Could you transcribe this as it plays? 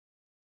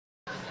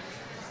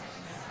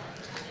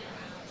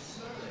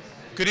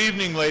Good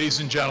evening, ladies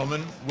and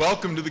gentlemen.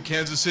 Welcome to the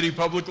Kansas City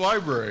Public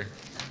Library.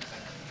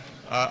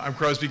 I'm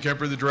Crosby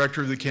Kemper, the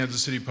director of the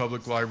Kansas City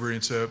Public Library.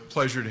 It's a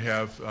pleasure to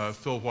have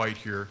Phil White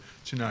here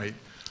tonight.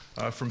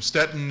 From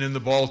Stettin in the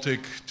Baltic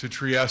to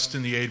Trieste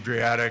in the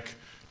Adriatic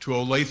to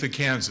Olathe,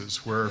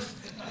 Kansas, where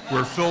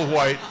Phil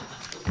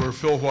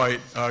White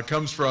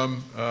comes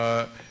from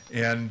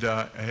and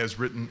has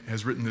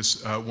written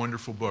this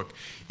wonderful book.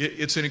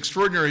 It's an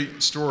extraordinary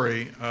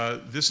story.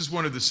 This is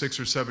one of the 6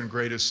 or 7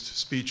 greatest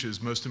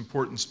speeches, most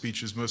important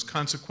speeches, most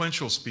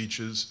consequential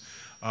speeches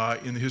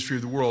in the history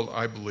of the world,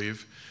 I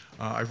believe.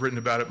 I've written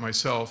about it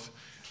myself.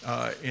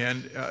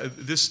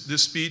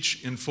 This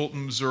speech in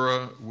Fulton,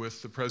 Missouri,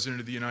 with the President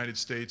of the United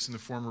States and the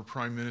former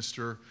Prime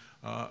Minister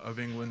of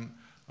England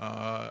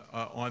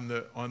on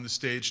the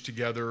stage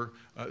together,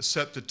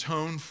 set the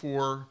tone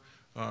for,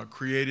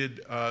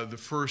 created the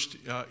first,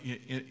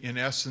 in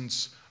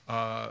essence,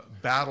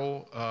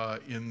 battle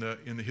in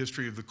the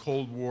history of the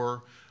Cold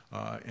War,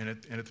 and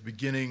at the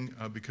beginning,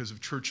 because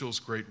of Churchill's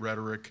great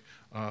rhetoric,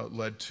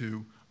 led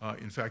to,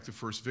 in fact, the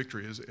first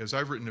victory. As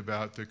I've written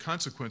about, the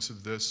consequence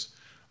of this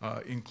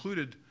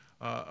included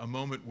a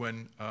moment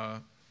when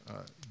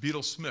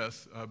Beadle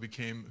Smith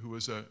who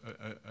was an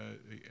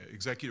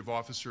executive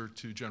officer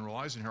to General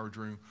Eisenhower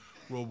during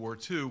World War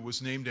II,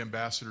 was named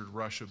ambassador to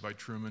Russia by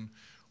Truman,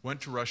 went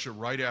to Russia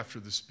right after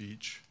the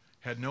speech,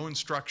 had no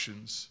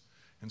instructions,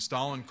 and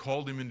Stalin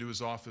called him into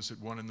his office at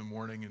 1 in the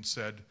morning and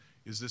said,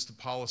 "Is this the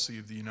policy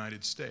of the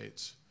United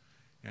States?"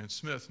 And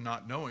Smith,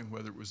 not knowing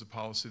whether it was the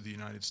policy of the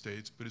United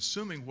States, but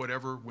assuming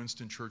whatever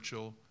Winston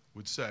Churchill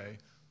would say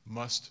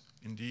must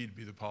indeed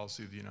be the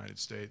policy of the United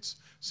States,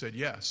 said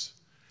yes.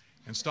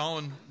 And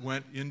Stalin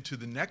went into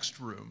the next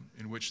room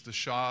in which the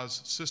Shah's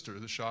sister,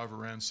 the Shah of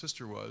Iran's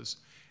sister, was,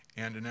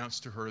 and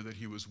announced to her that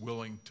he was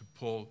willing to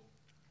pull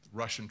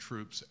Russian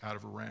troops out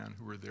of Iran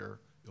who were there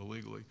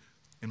illegally.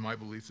 In my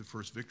belief, the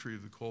first victory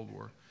of the Cold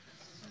War.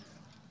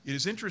 It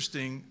is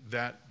interesting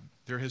that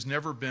there has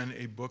never been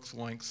a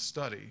book-length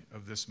study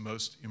of this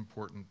most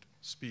important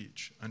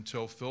speech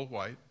until Phil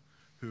White,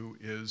 who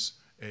is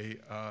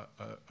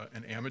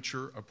an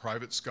amateur, a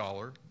private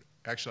scholar.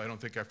 Actually, I don't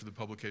think after the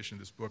publication of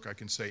this book I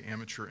can say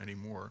amateur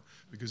anymore,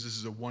 because this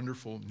is a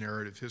wonderful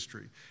narrative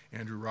history.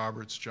 Andrew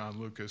Roberts, John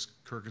Lucas,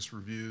 Kirkus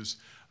Reviews,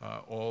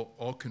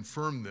 all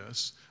confirm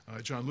this.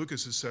 John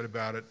Lucas has said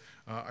about it,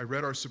 "I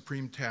read Our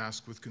Supreme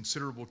Task with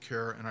considerable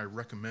care and I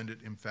recommend it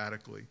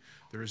emphatically.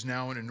 There is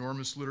now an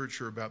enormous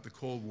literature about the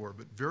Cold War,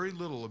 but very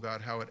little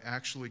about how it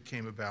actually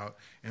came about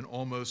and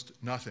almost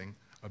nothing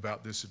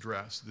about this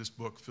address. This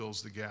book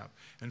fills the gap,"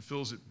 and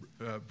fills it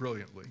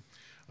brilliantly.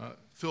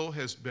 Phil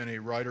has been a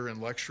writer and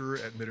lecturer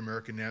at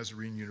Mid-American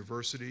Nazarene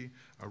University,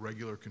 a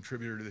regular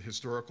contributor to the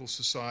Historical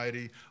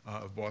Society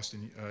of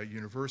Boston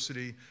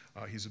University.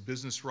 He's a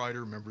business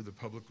writer, member of the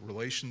Public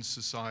Relations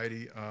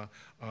Society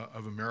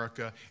of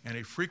America, and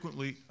a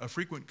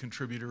frequent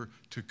contributor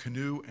to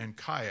Canoe and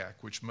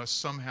Kayak, which must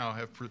somehow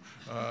have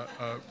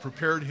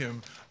prepared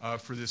him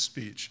for this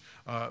speech.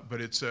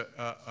 But it's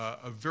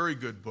a very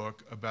good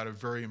book about a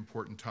very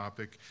important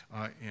topic,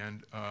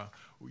 and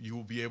you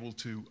will be able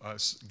to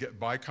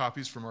buy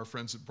copies from our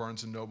friends at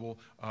Barnes & Noble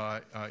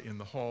in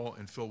the hall,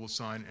 and Phil will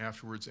sign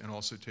afterwards and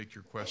also take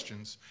your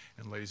questions.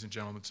 And ladies and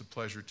gentlemen, it's a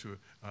pleasure to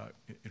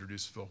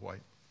introduce Phil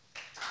White.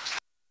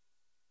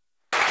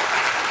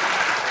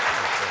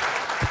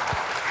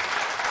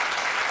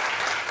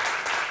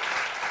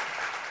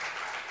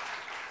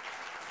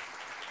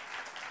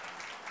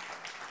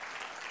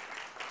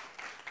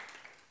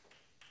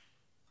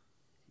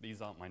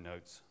 These aren't my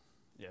notes.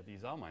 Yeah,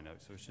 these are my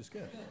notes, which is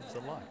good. It's a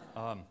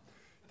lie.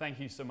 Thank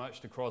you so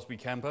much to Crosby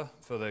Kemper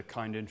for the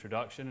kind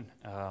introduction,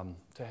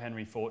 to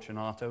Henry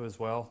Fortunato as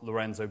well,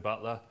 Lorenzo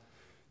Butler,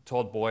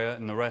 Todd Boyer,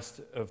 and the rest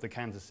of the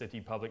Kansas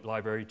City Public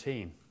Library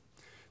team.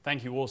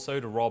 Thank you also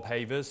to Rob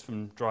Havers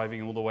from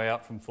driving all the way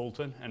up from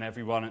Fulton, and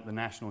everyone at the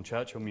National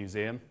Churchill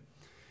Museum,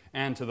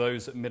 and to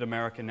those at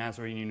Mid-American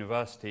Nazarene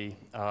University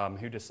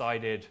who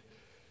decided,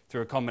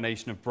 through a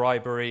combination of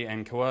bribery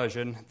and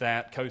coercion,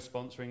 that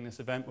co-sponsoring this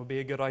event would be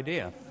a good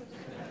idea.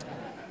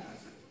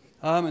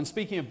 And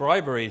speaking of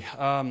bribery,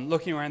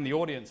 looking around the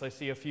audience, I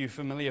see a few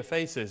familiar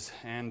faces,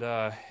 and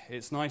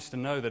it's nice to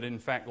know that, in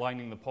fact,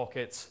 lining the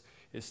pockets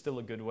is still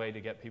a good way to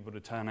get people to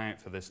turn out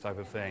for this type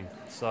of thing.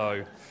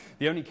 So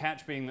the only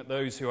catch being that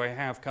those who I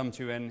have come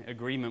to an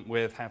agreement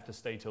with have to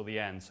stay till the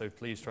end, so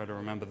please try to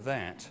remember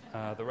that.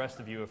 The rest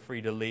of you are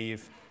free to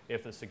leave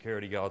if the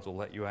security guards will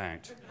let you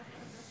out.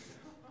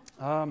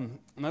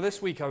 Now,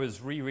 this week I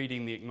was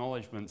rereading the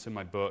acknowledgements in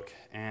my book,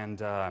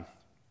 and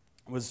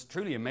was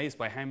truly amazed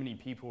by how many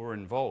people were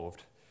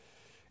involved.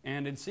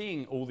 And in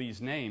seeing all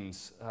these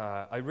names,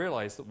 I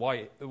realized that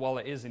while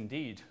it is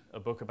indeed a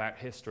book about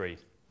history,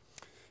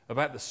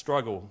 about the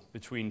struggle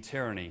between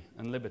tyranny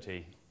and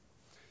liberty,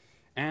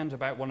 and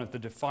about one of the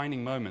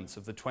defining moments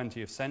of the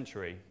 20th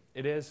century,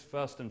 it is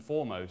first and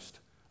foremost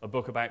a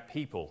book about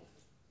people.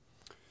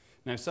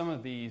 Now, some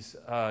of these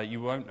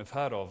you won't have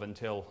heard of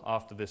until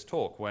after this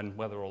talk, when,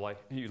 whether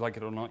you like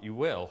it or not, you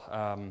will.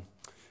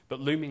 But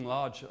looming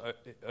large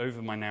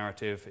over my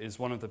narrative is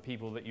one of the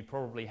people that you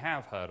probably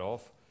have heard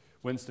of,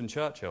 Winston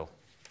Churchill.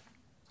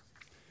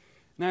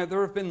 Now, there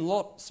have been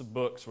lots of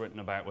books written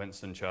about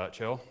Winston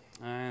Churchill,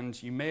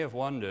 and you may have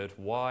wondered,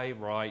 why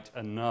write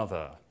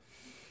another?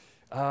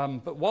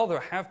 But while there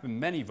have been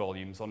many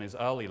volumes on his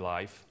early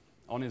life,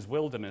 on his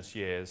wilderness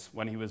years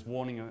when he was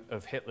warning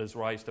of Hitler's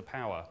rise to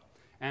power,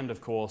 and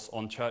of course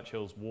on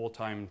Churchill's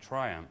wartime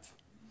triumph,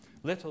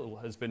 little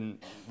has been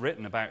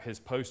written about his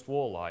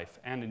post-war life,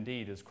 and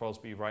indeed, as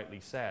Crosby rightly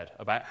said,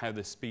 about how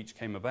this speech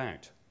came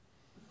about.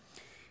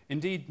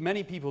 Indeed,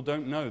 many people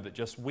don't know that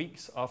just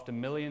weeks after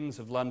millions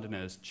of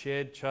Londoners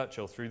cheered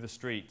Churchill through the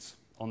streets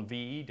on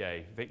VE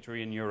Day,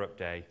 Victory in Europe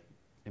Day,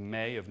 in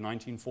May of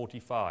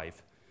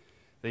 1945,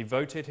 they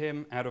voted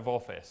him out of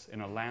office in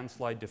a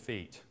landslide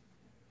defeat.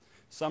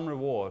 Some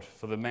reward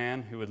for the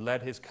man who had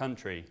led his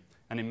country,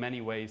 and in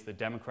many ways the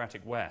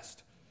democratic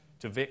West,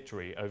 to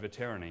victory over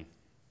tyranny.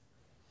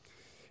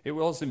 It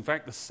was, in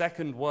fact, the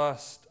second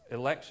worst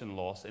election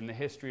loss in the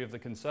history of the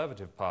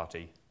Conservative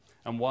Party,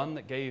 and one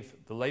that gave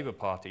the Labour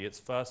Party its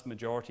first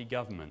majority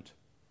government.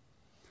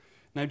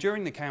 Now,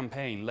 during the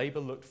campaign, Labour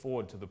looked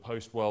forward to the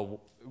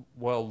post-world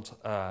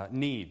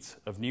needs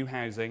of new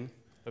housing,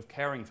 of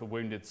caring for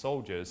wounded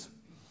soldiers,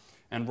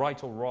 and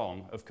right or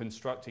wrong, of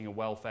constructing a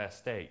welfare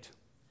state.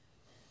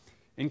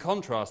 In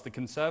contrast, the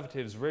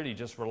Conservatives really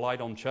just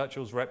relied on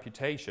Churchill's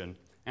reputation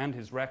and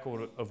his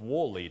record of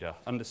war leader,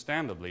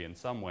 understandably in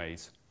some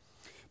ways.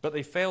 But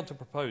they failed to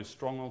propose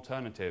strong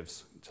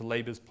alternatives to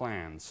Labour's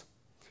plans.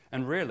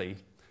 And really,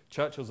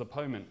 Churchill's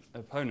opponent,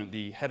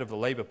 the head of the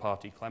Labour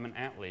Party, Clement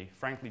Attlee,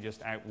 frankly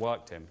just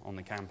outworked him on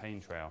the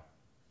campaign trail.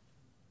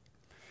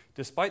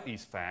 Despite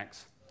these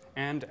facts,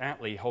 and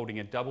Attlee holding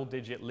a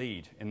double-digit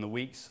lead in the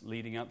weeks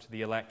leading up to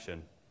the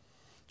election,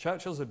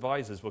 Churchill's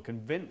advisors were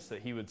convinced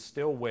that he would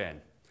still win,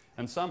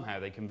 and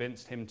somehow they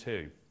convinced him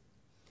too.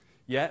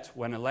 Yet,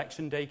 when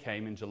election day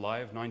came in July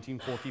of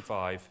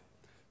 1945,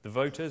 the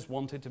voters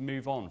wanted to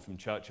move on from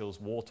Churchill's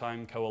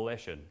wartime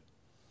coalition.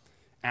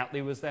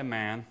 Attlee was their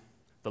man,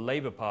 the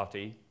Labour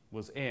Party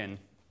was in,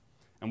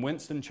 and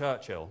Winston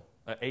Churchill,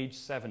 at age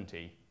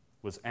 70,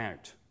 was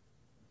out.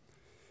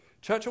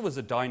 Churchill was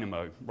a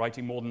dynamo,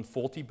 writing more than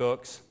 40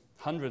 books,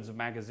 hundreds of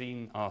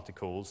magazine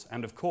articles,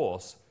 and of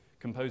course,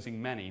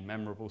 composing many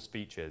memorable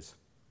speeches.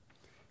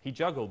 He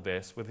juggled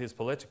this with his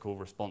political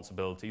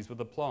responsibilities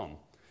with aplomb,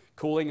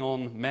 calling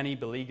on many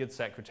beleaguered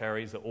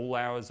secretaries at all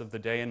hours of the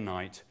day and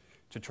night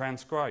to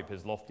transcribe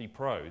his lofty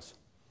prose.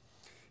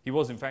 He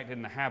was, in fact,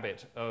 in the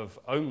habit of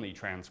only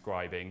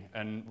transcribing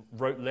and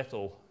wrote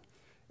little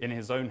in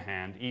his own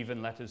hand.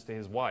 Even letters to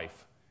his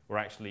wife were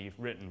actually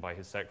written by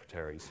his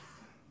secretaries.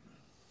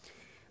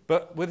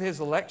 But with his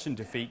election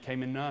defeat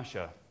came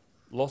inertia,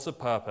 loss of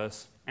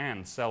purpose,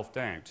 and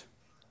self-doubt.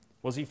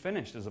 Was he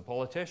finished as a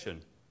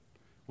politician?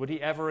 Would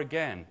he ever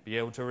again be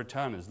able to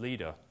return as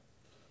leader?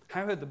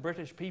 How had the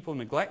British people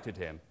neglected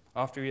him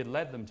after he had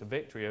led them to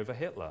victory over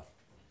Hitler?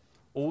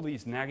 All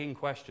these nagging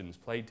questions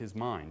plagued his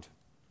mind.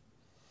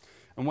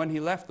 And when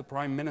he left the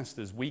Prime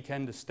Minister's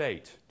weekend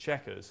estate,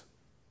 Chequers,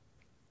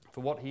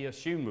 for what he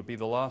assumed would be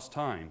the last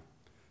time,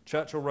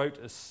 Churchill wrote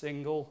a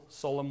single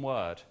solemn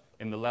word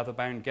in the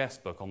leather-bound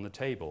guest book on the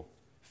table,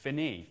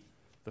 "Fini,"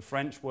 the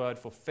French word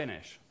for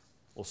finish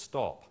or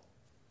stop.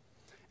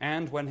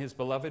 And when his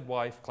beloved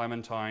wife,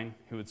 Clementine,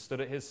 who had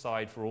stood at his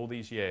side for all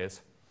these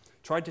years,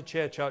 tried to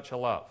cheer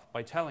Churchill up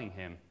by telling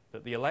him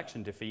that the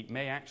election defeat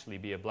may actually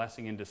be a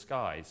blessing in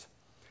disguise,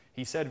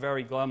 he said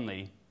very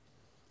glumly,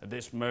 "At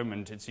this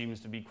moment it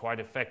seems to be quite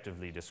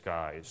effectively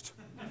disguised."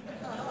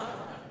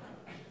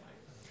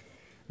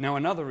 Now,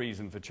 another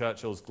reason for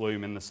Churchill's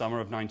gloom in the summer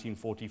of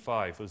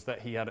 1945 was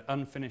that he had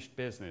unfinished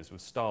business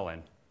with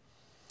Stalin.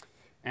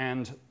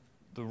 And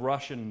the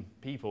Russian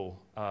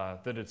people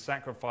that had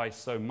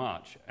sacrificed so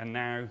much, and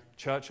now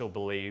Churchill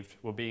believed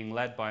were being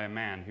led by a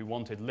man who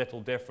wanted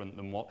little different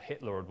than what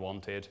Hitler had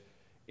wanted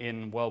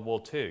in World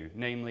War II,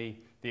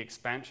 namely the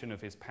expansion of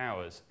his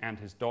powers and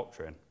his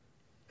doctrine.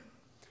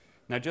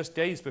 Now, just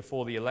days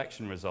before the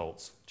election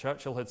results,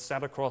 Churchill had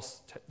sat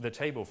across the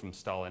table from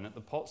Stalin at the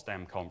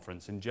Potsdam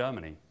Conference in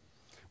Germany,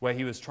 where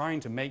he was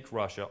trying to make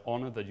Russia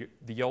honor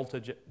the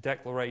Yalta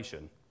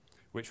Declaration,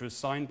 which was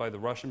signed by the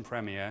Russian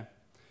Premier,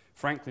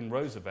 Franklin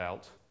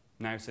Roosevelt,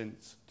 now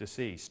since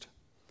deceased,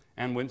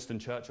 and Winston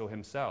Churchill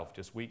himself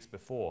just weeks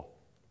before.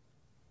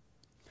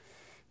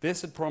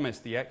 This had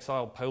promised the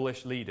exiled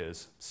Polish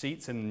leaders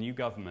seats in the new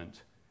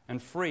government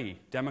and free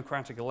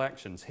democratic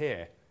elections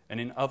here and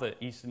in other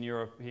Eastern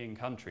European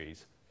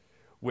countries,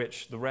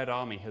 which the Red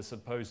Army has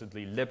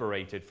supposedly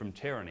liberated from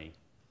tyranny,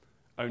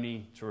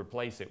 only to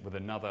replace it with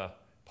another,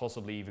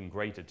 possibly even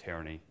greater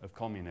tyranny of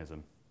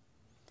communism.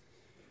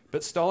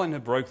 But Stalin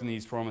had broken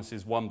these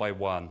promises one by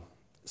one,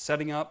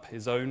 setting up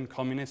his own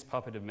communist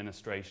puppet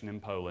administration in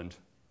Poland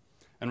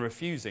and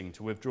refusing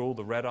to withdraw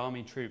the Red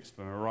Army troops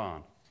from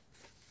Iran.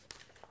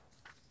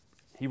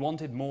 He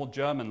wanted more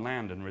German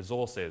land and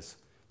resources,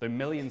 though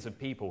millions of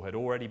people had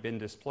already been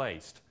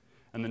displaced,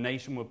 and the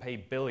nation would pay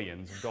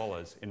billions of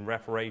dollars in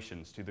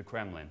reparations to the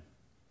Kremlin.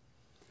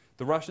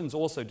 The Russians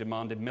also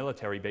demanded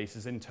military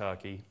bases in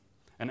Turkey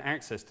and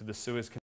access to the Suez Canal